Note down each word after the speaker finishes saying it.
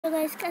तो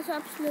गाइस का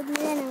सब लोग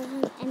मेरा नाम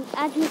है एंड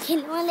आज मैं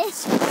खेलने वाले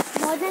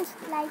मॉडर्न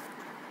लाइक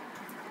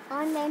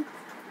ऑनलाइन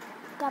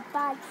का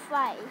पार्ट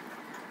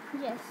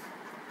 5। यस,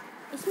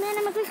 इसमें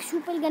ना मेरे को एक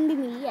सुपर गन भी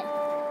मिली है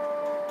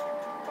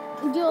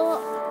जो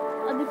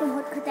अभी तो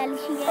बहुत खतरनाक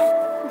है।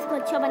 इसको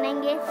अच्छा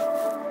बनाएंगे।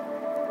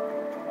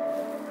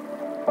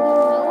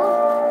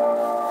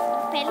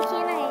 पहले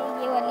किया ना है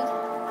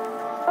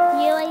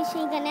ये वाली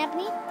सही गन है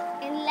अपनी।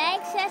 एंड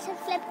लाइक शेयर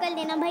सब्सक्राइब कर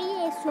देना भाई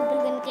ये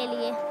सुपर गन के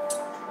लिए।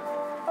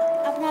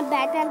 अपना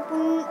बैटल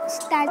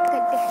स्टार्ट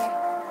करते हैं।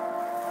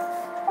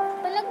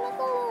 पलक मेरे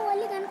को वो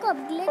वाली गन को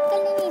अपग्रेड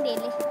करने नहीं दे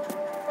रहे।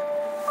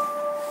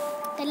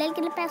 कलर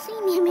के लिए पैसे ही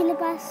नहीं है मेरे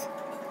पास।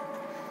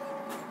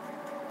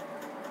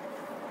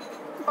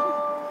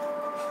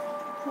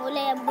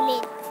 बोले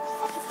अपग्रेड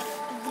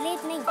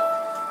नहीं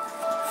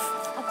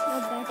अपना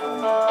बैटल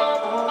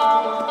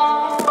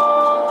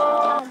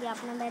आ गया।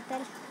 अपना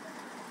बैटल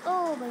ओ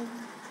भाई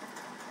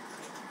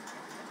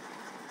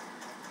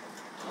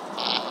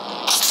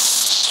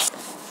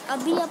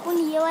अभी अपन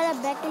ये वाला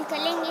बैटल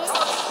करेंगे।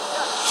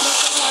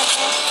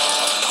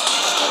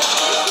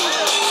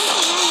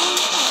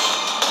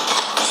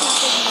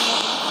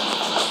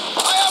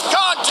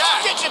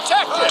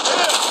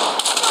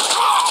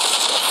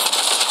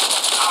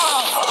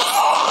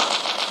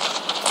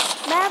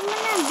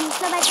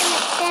 दूसरा बैटल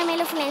लगता है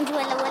मेरे फ्रेंड्स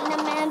वाला, वरना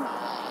मैं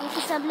इनको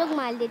सब लोग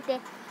मार देते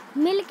हैं।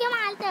 मिल के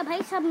मारते हैं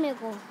भाई सब मेरे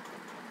को।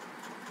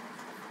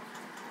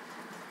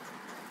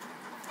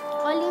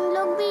 और इन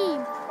लोग भी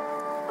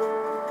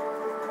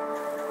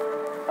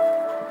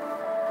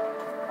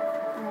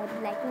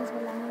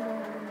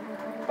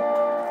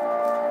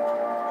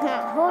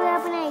हाँ हो गया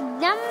अपना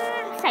एकदम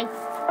सही।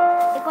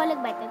 एक और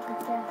बैटल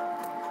करते हैं।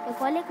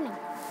 एक और नहीं,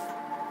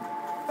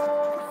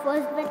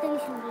 फर्स्ट बैटल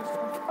शुरू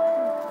इसका।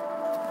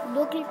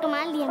 2 क्लिक तो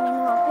मार लिया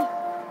मैंने वहाँ पे,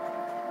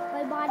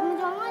 और बाद में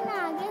जाऊँगा ना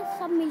आगे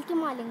सब मिलके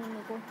मारेंगे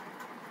मेरे को।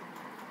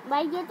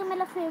 भाई ये तो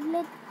मेरा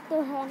फेवरेट तो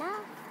है ना।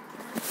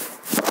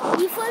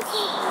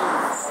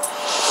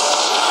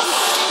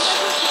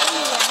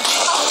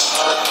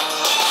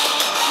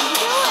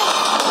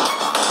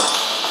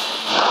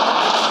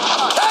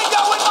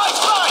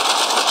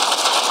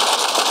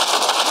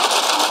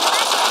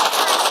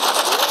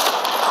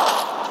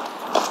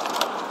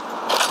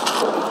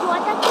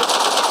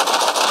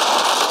 I have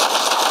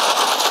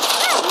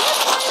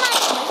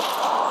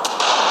contact!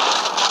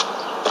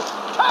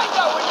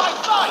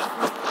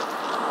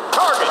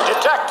 Target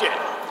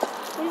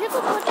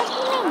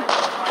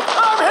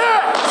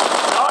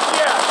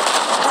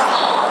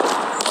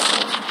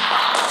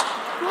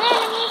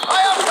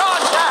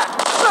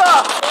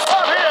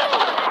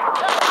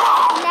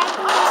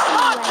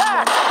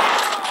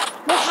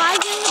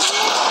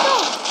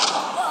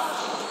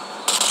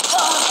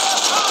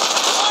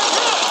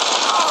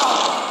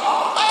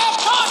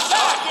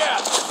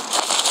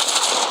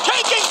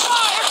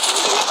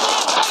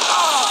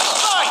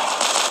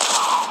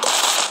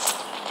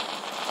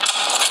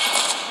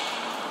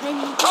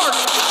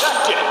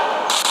detected!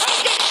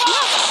 Target!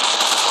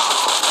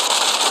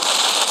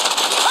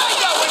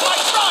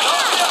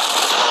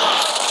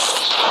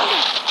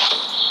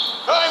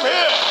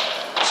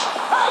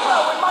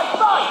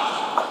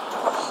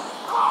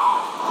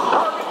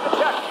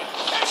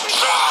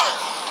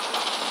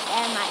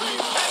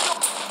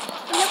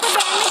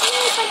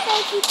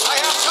 I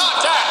have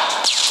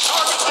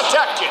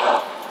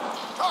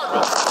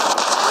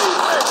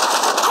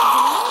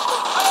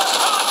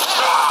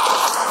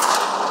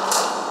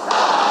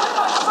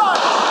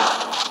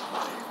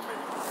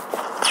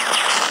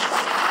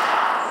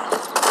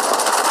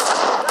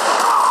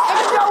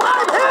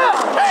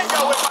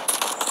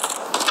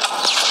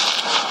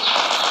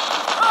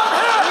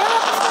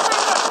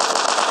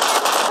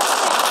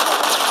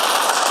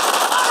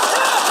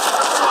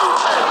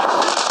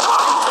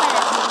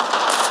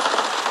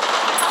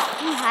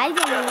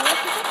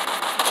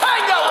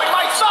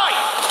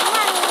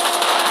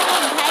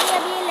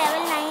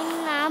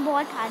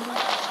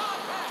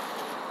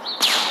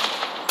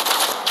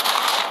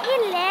ये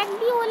लैग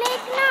भी हो रहा है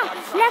इतना।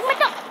 लैग में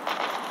तो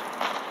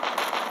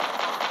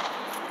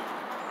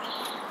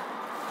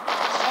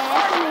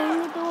ऐसे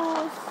नहीं तो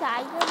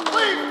शायद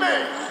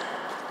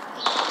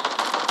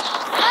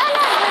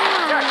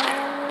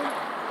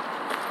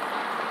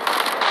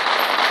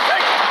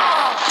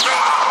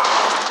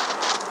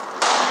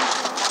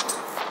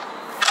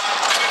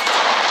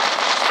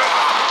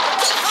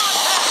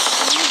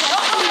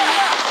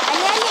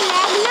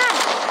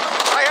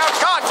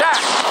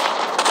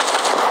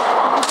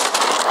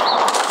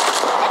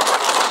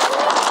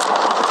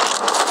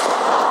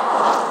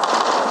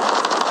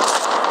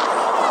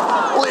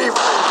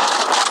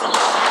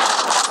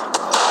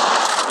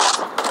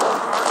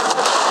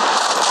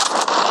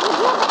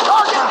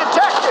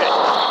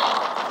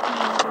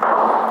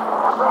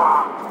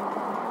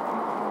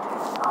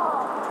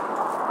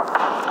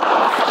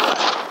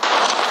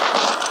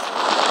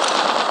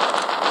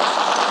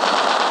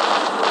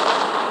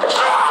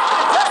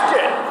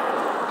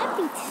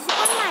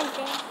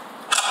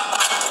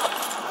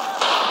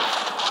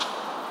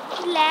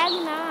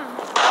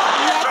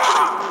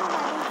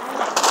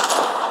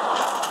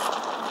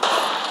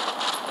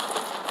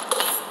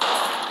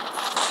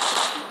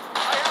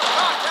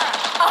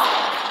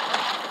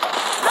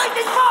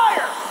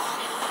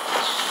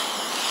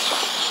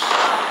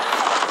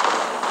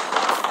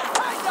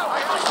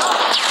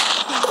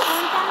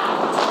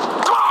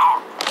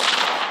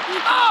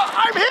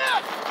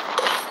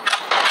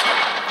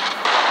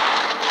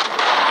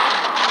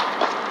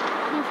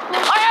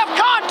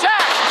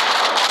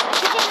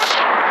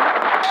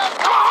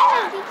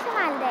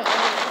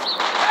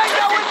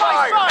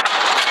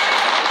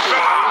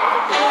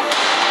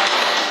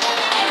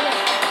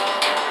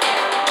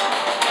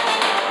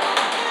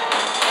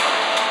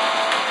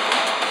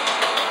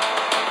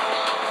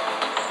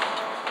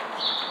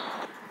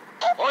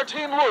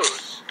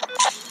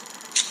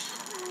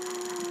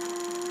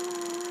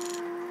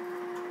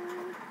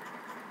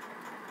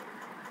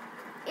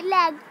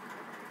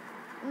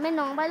मैं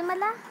 9 बार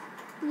मारा,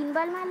 3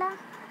 बार मारा।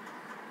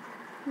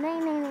 नहीं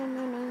नहीं नहीं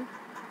नहीं नहीं,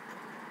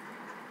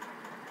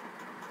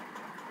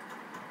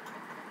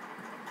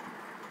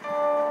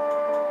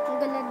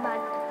 गलत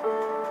बात।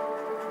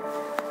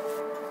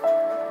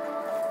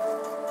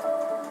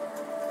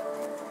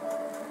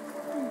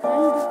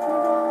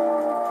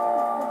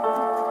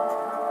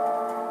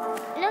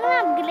 लोग ना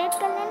अपग्रेड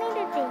करने नहीं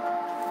देते।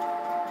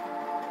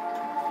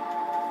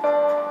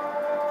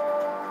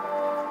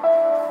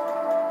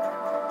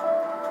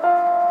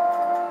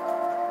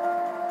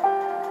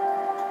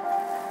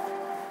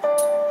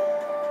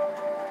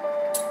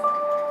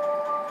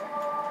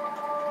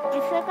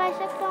 ऐसा कर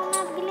सकता हूँ मैं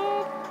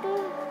अपग्रेड तो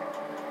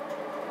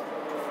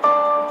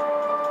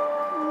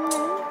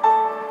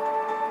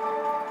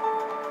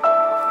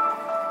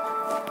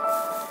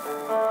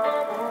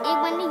एक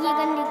बंदे ये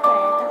गन लेके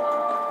आया था,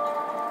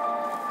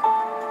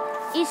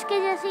 इसके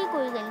जैसे ही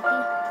कोई गन थी।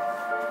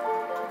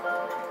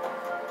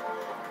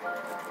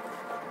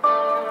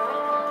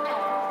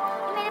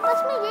 मेरे पास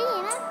में यही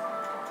है ना।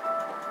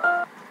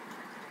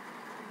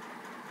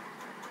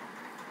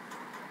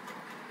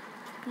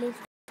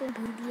 प्लेस्टेशन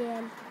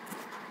VDL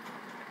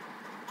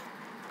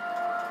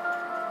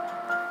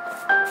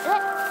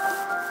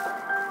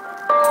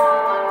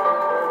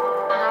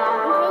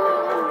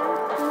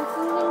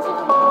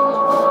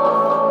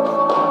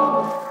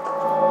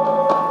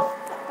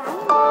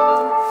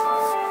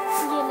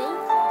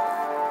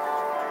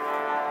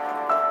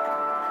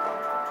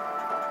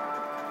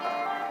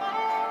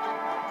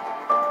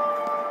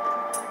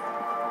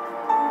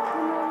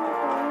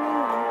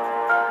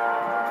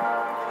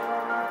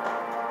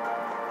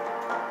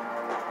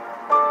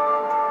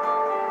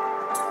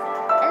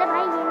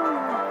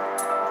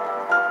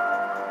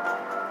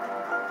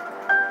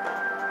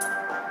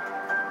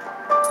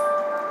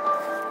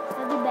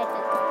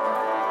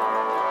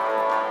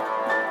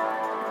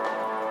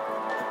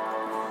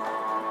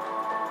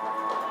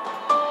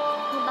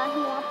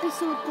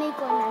वापस उतने ही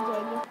करना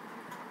चाहिए,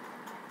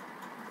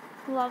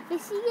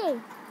 वापस ही गए।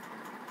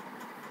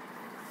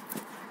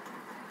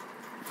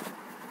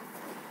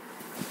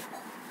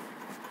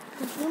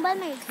 कितनी बार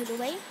मैं खेलूं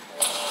भाई?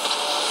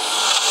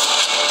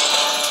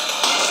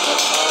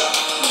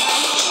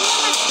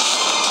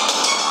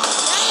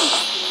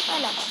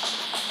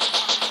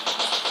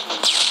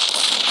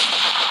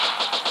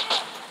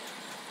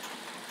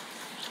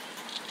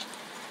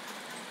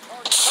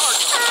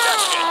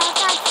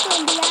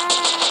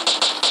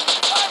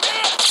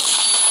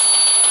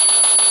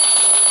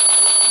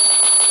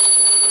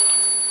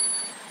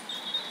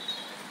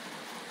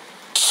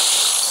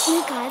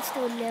 कांच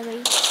तोड़ लिया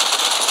भाई।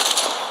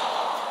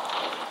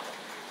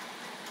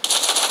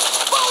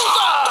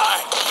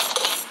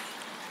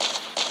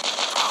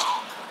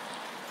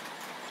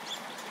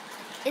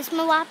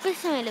 इसमें वापस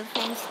से मेरे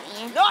फ्रेंड्स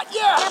नहीं है।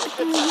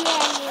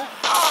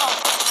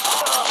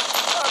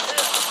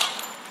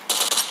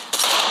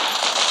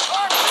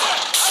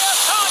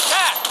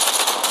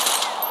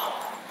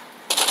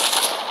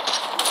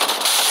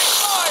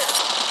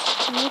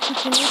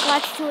 मैं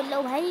कांच तोड़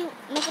लो भाई,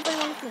 मैं कपड़े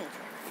नहीं छूऊंगा।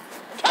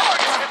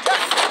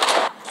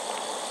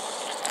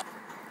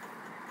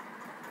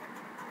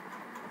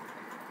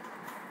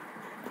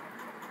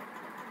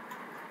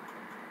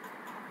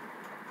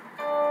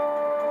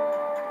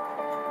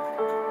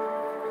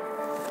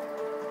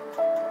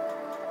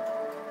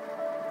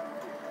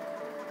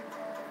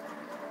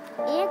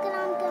 एक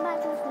राउंड के बाद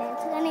उस लेंस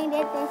का नहीं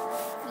देते,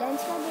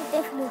 लेंस का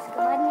देते, फिर उसके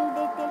बाद नहीं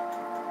देते।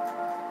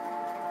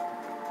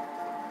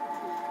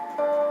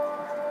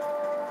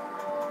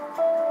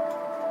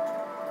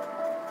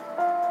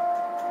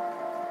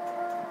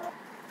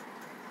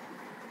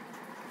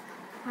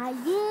 हाँ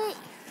ये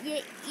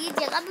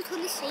जगह भी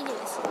थोड़ी सही है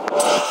वैसे।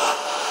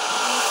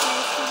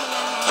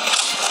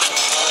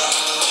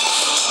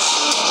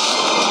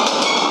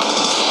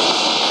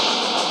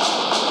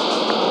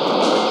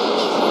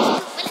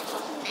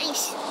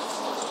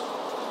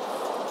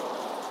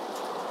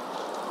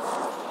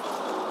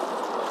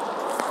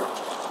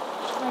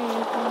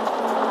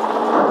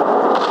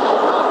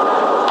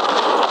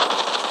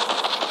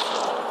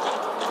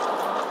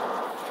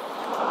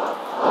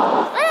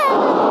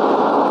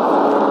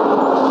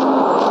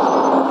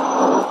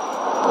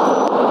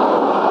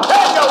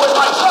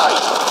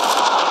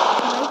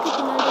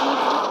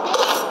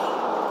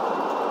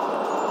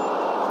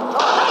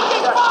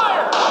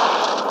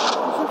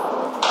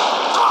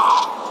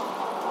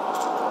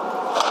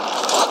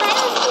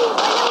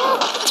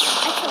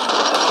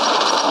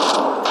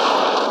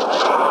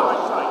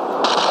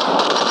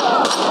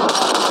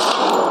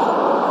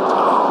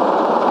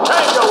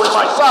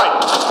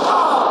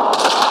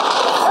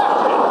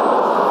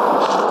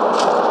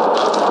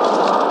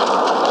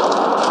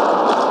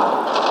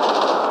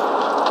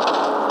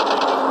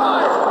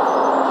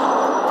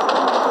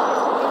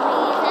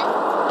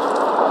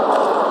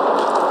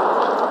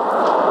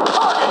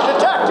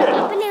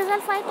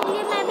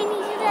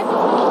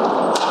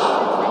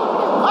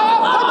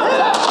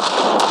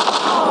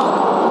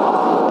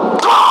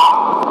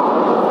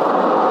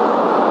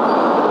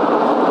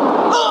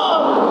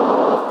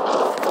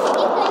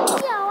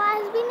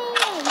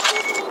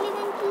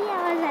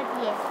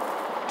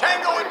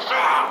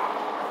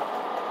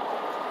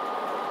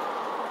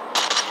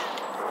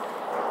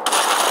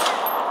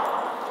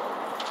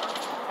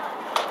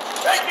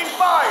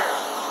 fire!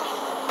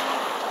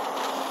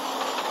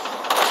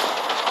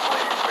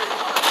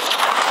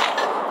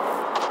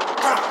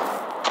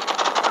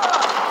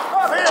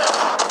 Up here!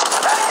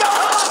 Tango!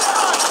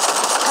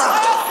 I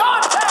have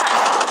contact!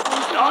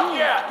 Not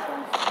yet!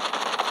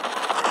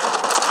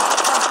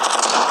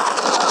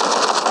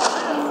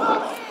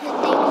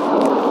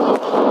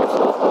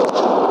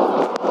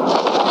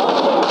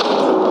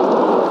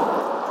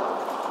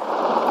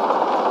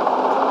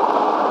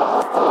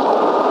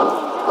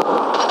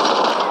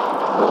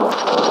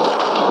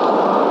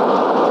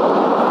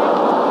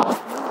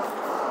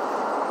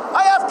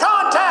 I have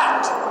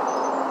contact!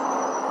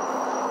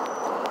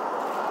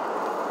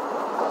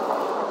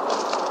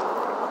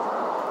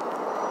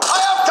 I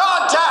have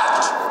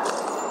contact!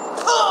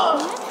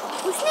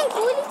 उसने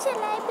गोली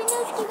चलाई बिना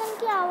उसकी गन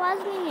की आवाज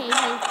नहीं आई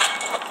भाई।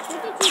 वो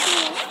तो चीटिंग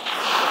है ना।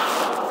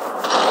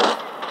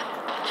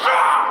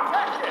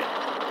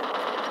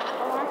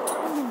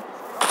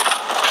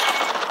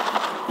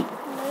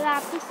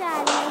 वापिस से आ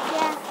रहा है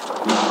क्या?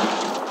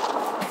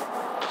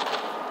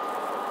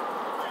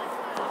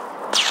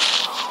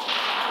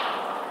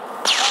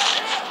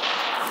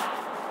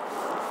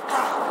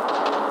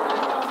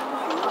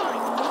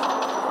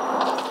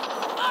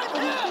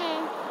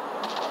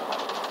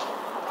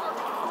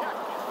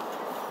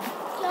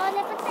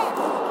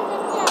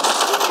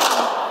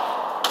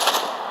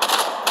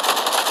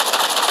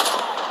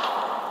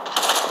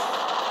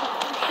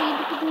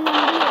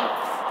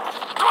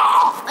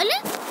 अरे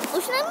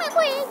उसने मेरे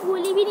को एक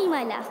गोली भी नहीं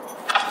मारा।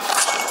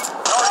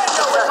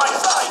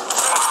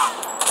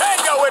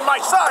 Tango in my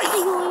sight!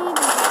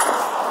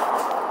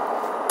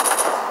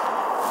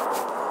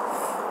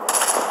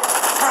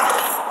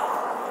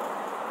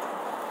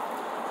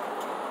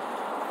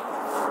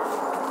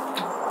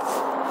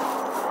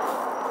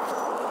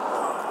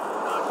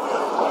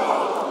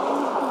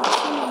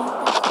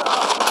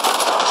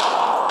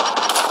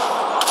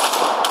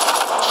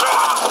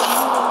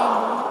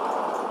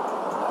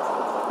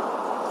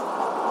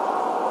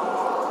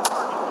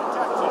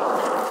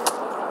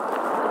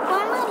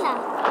 कौन मारा?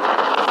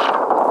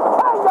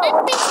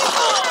 पीछे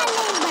कौन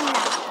मारने एक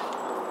बंदा?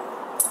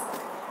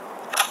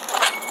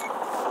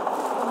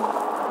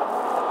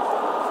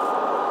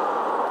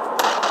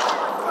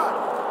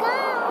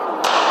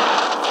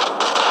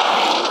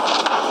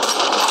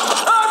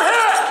 I'm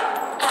hit!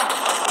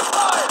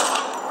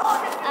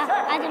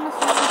 आज हम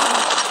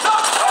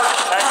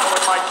Tango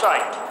in my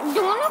sight.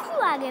 दोनों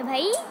क्यों आ गए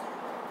भाई?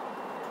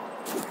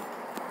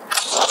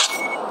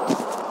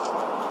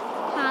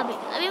 हाँ भाई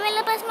अभी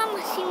मेरे पास में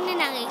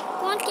मशीन आ गई।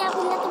 कौन क्या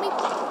बोल रहा था भाई?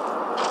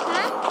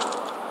 हाँ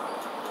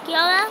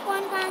क्या हुआ?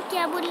 कौन कहाँ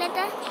क्या बोल रहा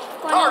था?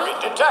 कौन है? Target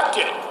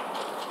detected.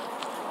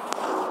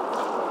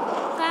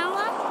 कहाँ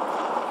हुआ?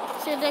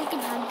 सिर्फ की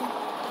भाग गई।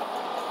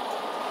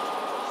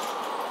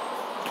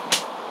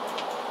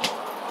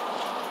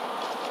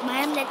 भाई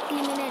हम लेट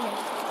क्रिमिनल है।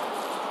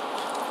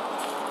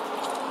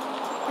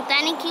 पता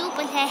नहीं क्यों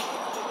पर है। ये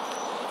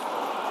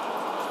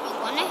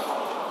कौन है?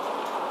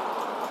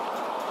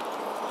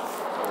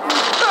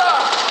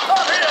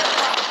 I'm hit!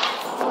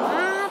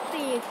 वहाँ पे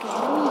एक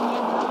आदमी है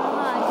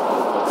बाहर।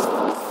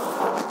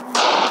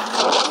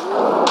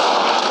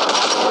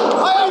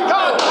 I have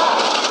contact!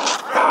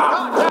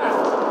 Contact!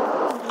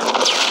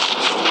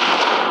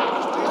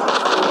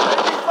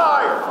 Taking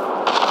fire!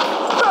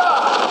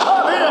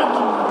 I'm hit!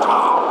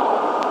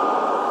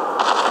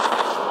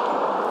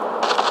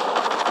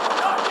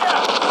 Not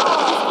yet!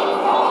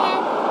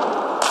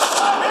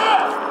 I'm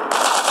hit!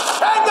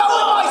 Tango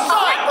in my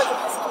sight!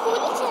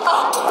 गोली चला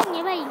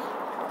भाई।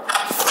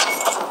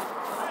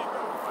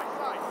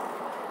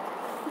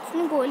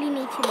 उसने गोली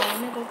नहीं चलाई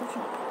मेरे को कुछ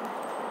नहीं।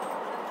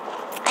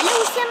 अरे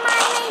उसे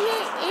मारना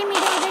ये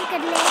मेरे उधर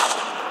कर ले।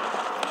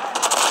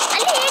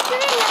 अरे एक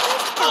तुझे लगा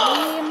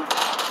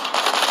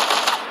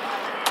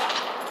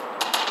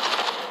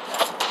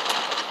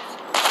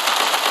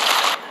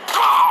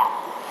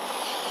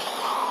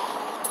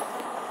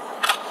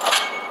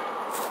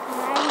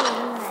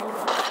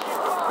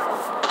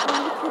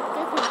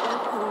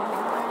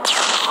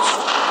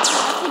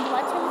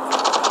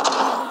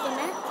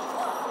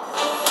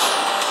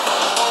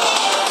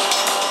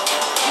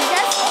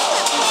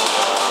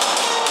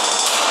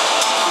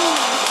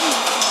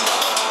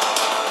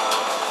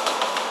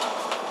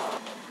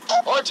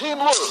Our team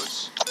lose.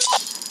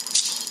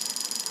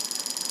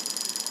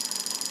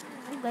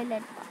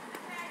 गलत बात।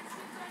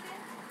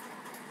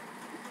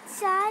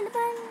 4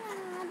 बार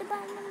 8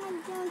 बार में मर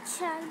जाऊँ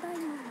 4 बार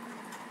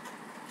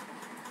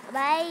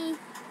भाई।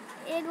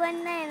 एक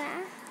बंदा है ना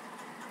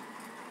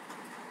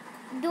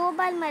 2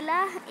 बार मला,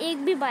 एक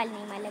भी बाल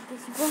नहीं माला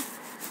किसी को।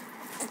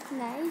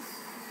 नाइस।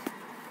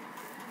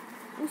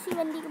 उसी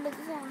बंदी की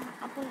वजह से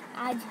अपन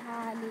आज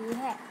हाली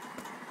है।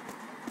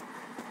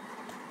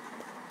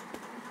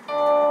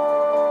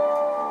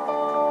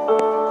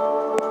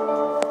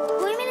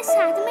 कोई मेरे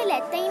साथ में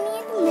लेता ही नहीं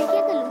है तो मैं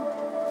क्या करूं?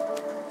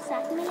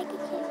 साथ में लेके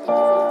खेलते तो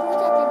फिर हो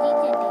जाता, जीत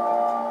जाते।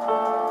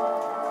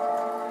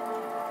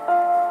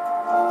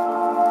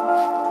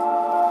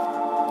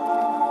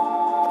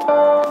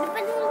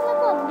 पर तुम लोग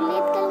को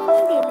अपडेट करने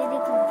नहीं दे रहे।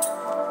 देखो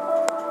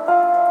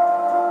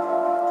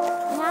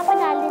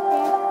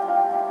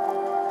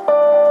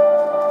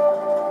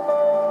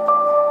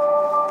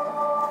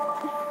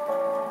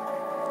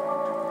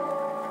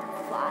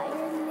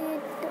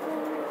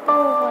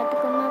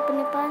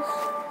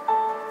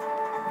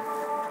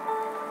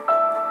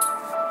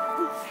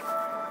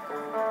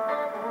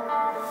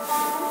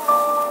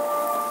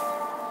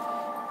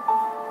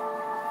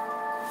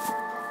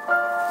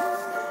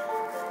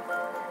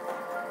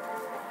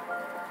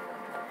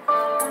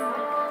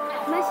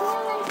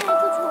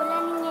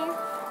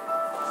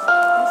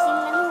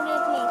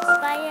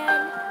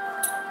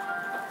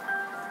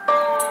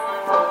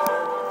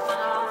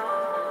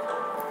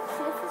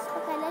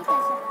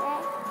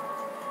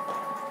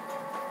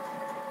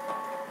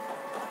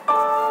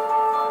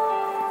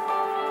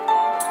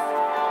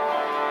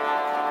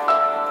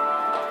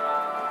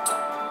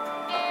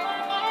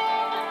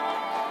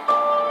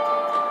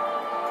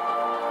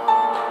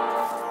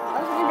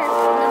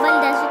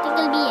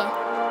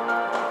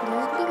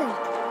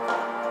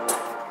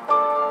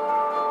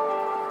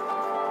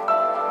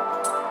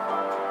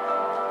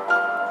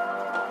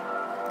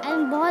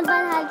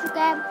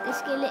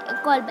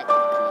कॉल बैक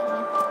करेंगे।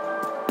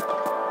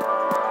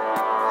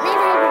 नहीं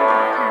भाई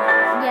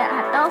हाँ ये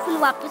हटाओ फिर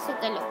वापस से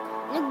कर लो।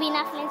 लोग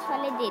बिना फ्लैश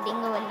वाले दे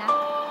देंगे वरना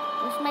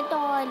उसमें तो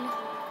ऑल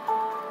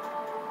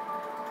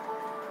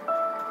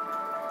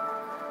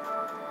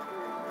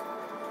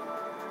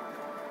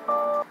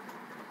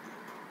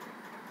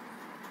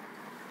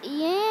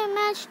ये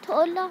मैच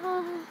थोड़ रहा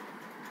है।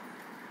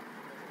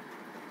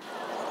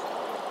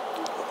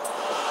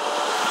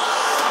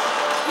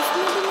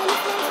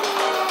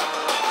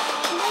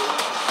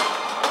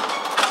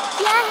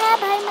 क्या है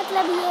भाई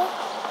मतलब ये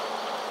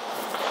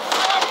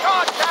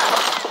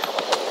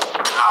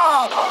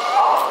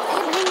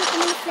भाई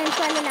मैं फ्रेंड्स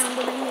वाले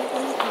लाऊंगा भाई मेरे को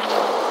नहीं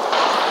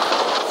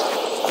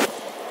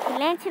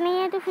फ्रेंड्स नहीं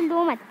है तो फिर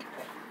दो मत।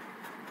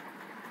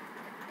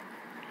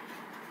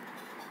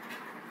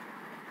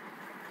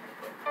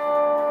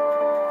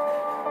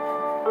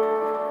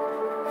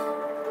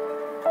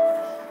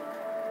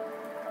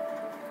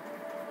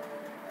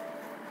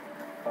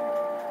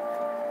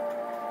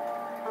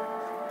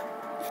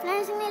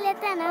 फ्रेंड्स नहीं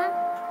लेते हैं ना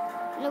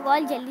लोग और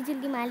जल्दी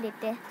जल्दी मार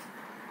लेते हैं।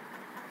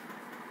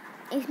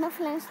 इसमें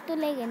फ्रेंड्स तो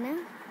लेंगे ना।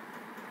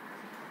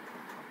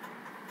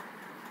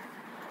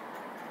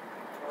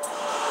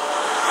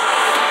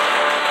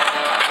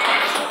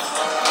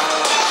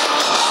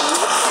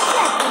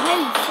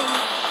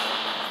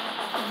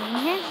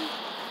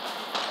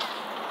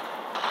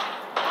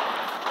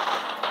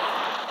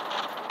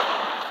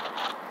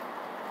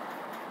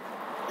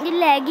 ये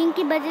लैगिंग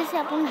की वजह से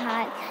अपन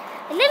हार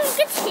लेकिन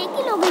उनके 6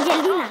 किलो भी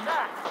जल्दी ना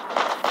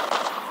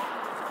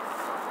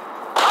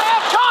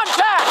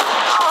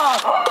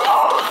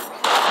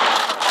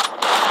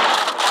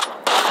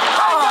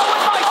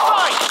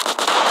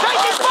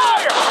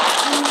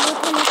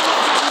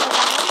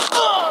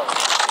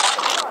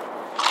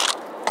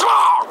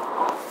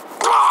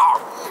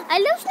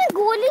अल्लाह उसने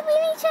गोली भी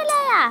नहीं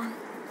चलाया।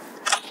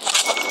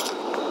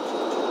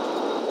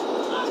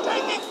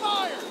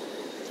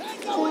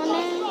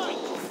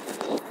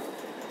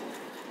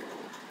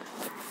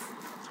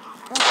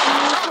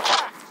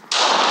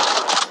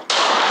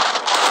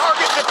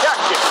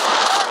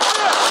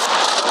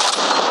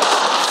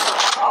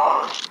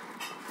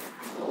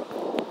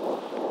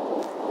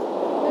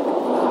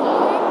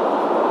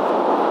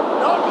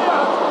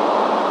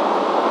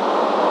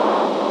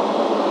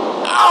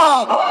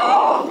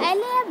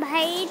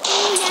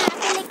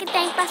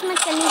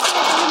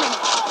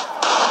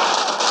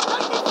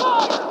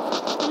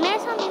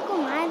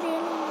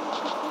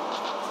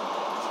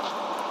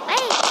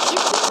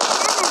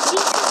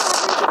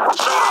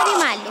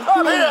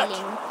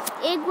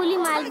 एक गोली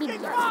मार भी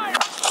दिया।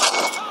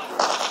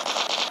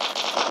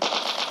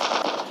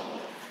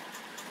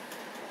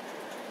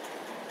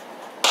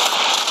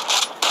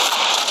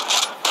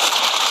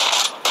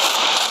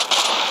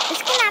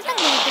 इसको नाटक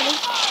नहीं करें।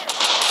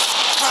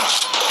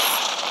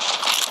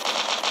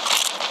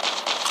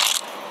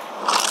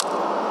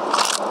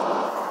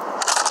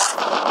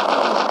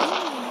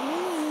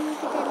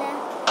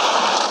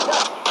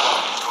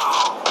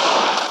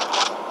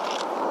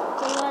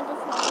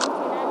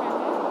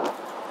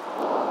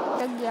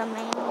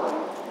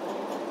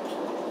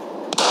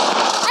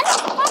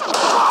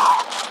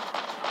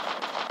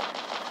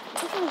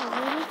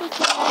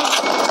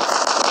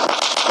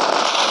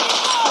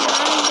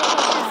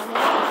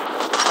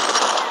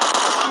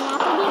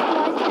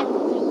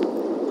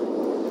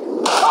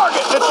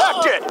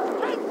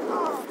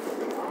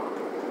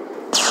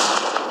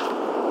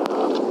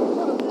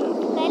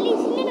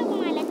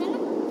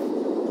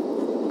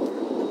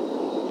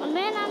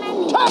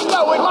 Tango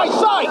in my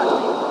sight!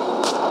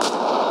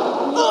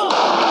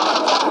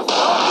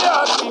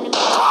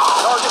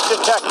 Target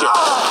detected.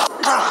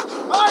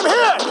 I'm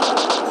hit!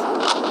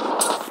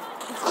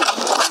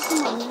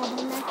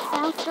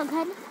 उसका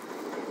घर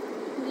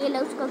ये लो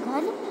उसका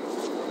घर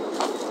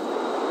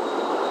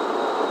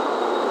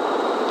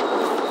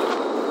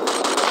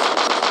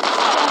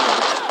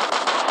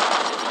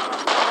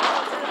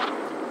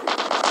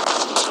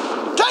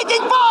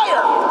Taking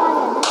fire!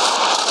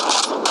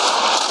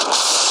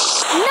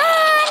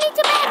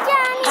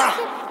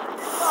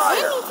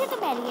 नीचे तो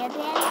बैठ गया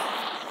था यार।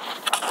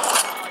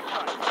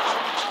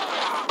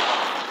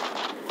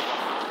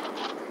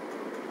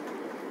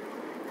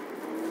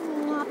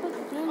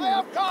 I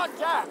have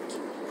contact.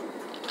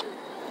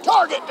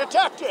 Target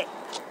detected.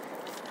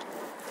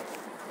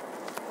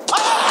 I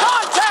have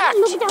contact.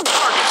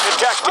 Target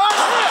detected.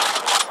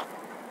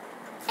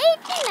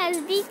 इतने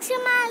नजदीक से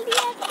मार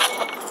दिया।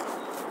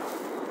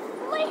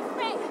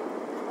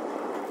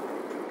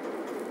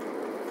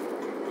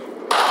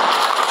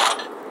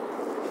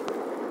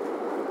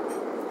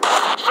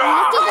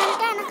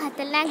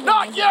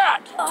 Not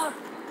yet.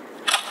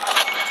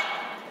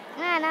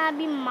 ना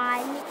अभी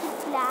मारने की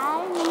प्लान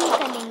नहीं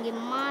करेंगे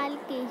मार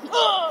के ही।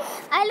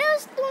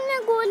 अलोस तुमने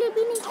गोली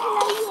भी नहीं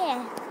चलाई है।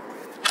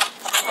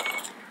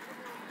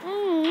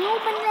 नो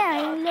बन रहा है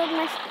इन लोग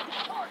मस्त।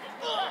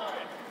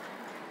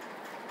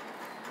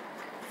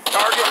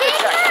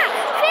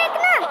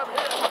 फेंकना।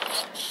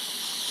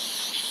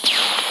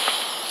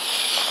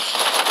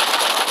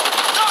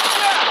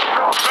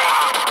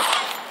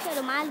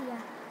 लिया।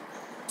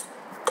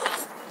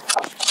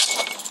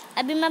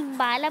 अभी मैं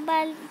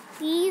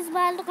 30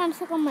 बाल तो कम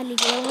से कम मर ही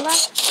जाऊंगा।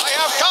 I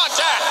have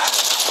contact.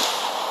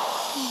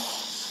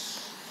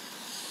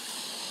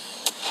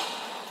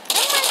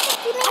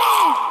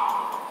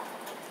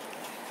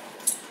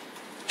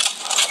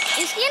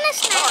 इसलिए ना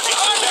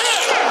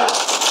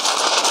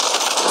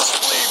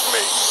Leave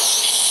me.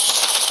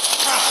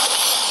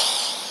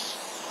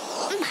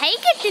 भाई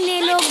कितने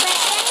लोग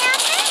बैठे हैं यहाँ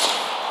पे?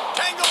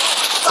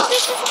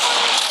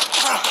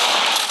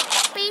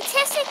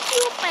 पीछे से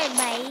क्यों पर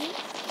भाई?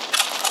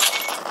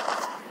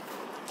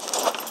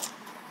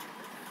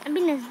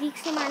 अभी नजदीक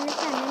से मारने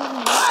का नहीं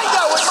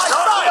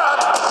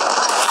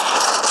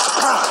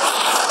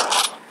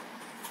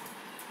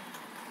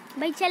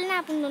भाई। चलना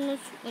अपन दोनों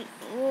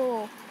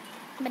वो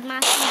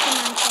बदमाश से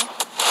मारते हैं।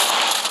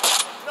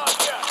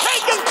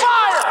 Taking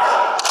fire.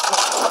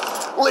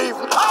 Leave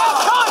me. I have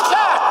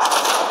contact.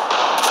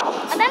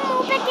 अबे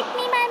मुंह पे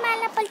कितनी बार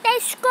मारना पड़ता है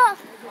इसको? I'm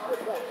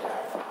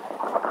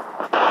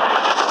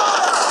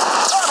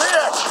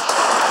here.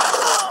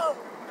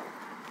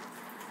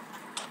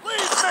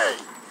 Leave me.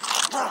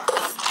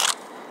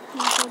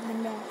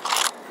 बंदा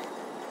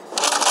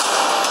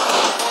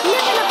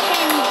level up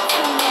 10।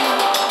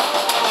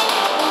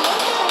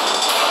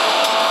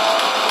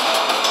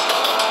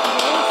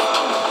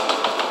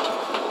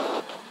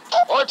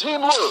 Our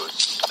team lose.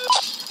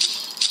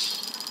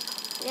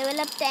 Level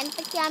up 10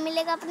 पे क्या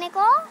मिलेगा अपने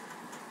को?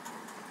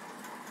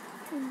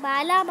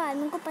 बाला बाल।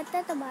 मुझको पता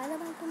है तो बाला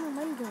बाल तो मैं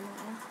मर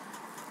जाऊंगा।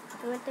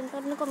 लेवल 10 पे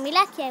अपने को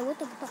मिला क्या है वो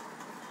तो बताओ।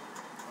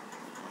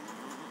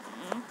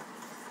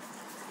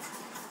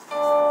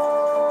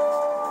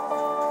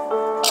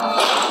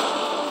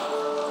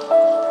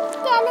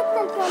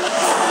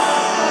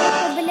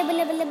 बल्ले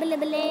बल्ले बल्ले बल्ले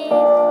बल्ले।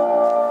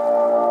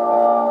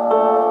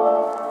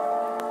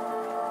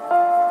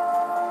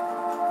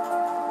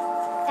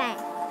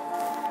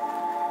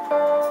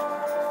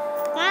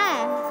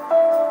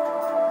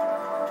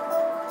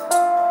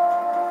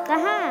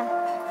 कहाँ?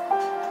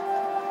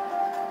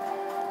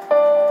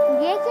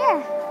 ये क्या?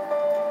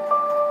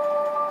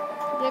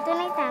 ये तो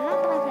नहीं था ना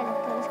तुम्हें क्या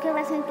लगता है? उसके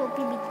पास में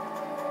टोपी भी थी।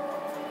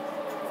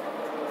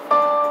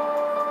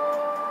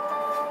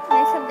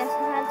 मैं सब 10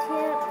 साल से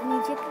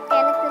नीचे का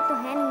कैरेक्टर तो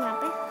है नहीं यहाँ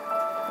पे।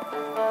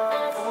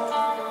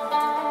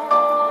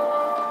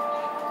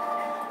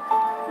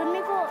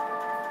 मम्मी को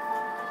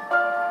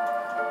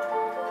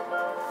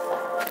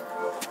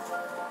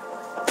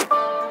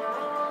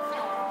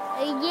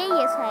यही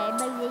है शायद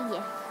भाई, यही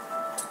है।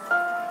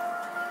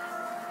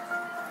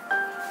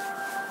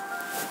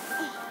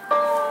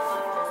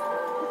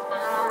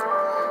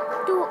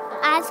 तो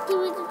आज की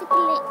वीडियो तक के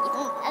लिए,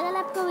 अगर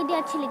आपको वीडियो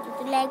अच्छी लगी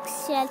तो लाइक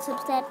शेयर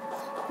सब्सक्राइब।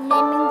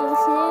 मैं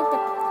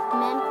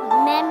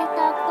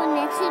मिलता हूँ आपको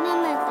नेक्स्ट वीडियो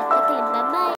में। तब तक के लिए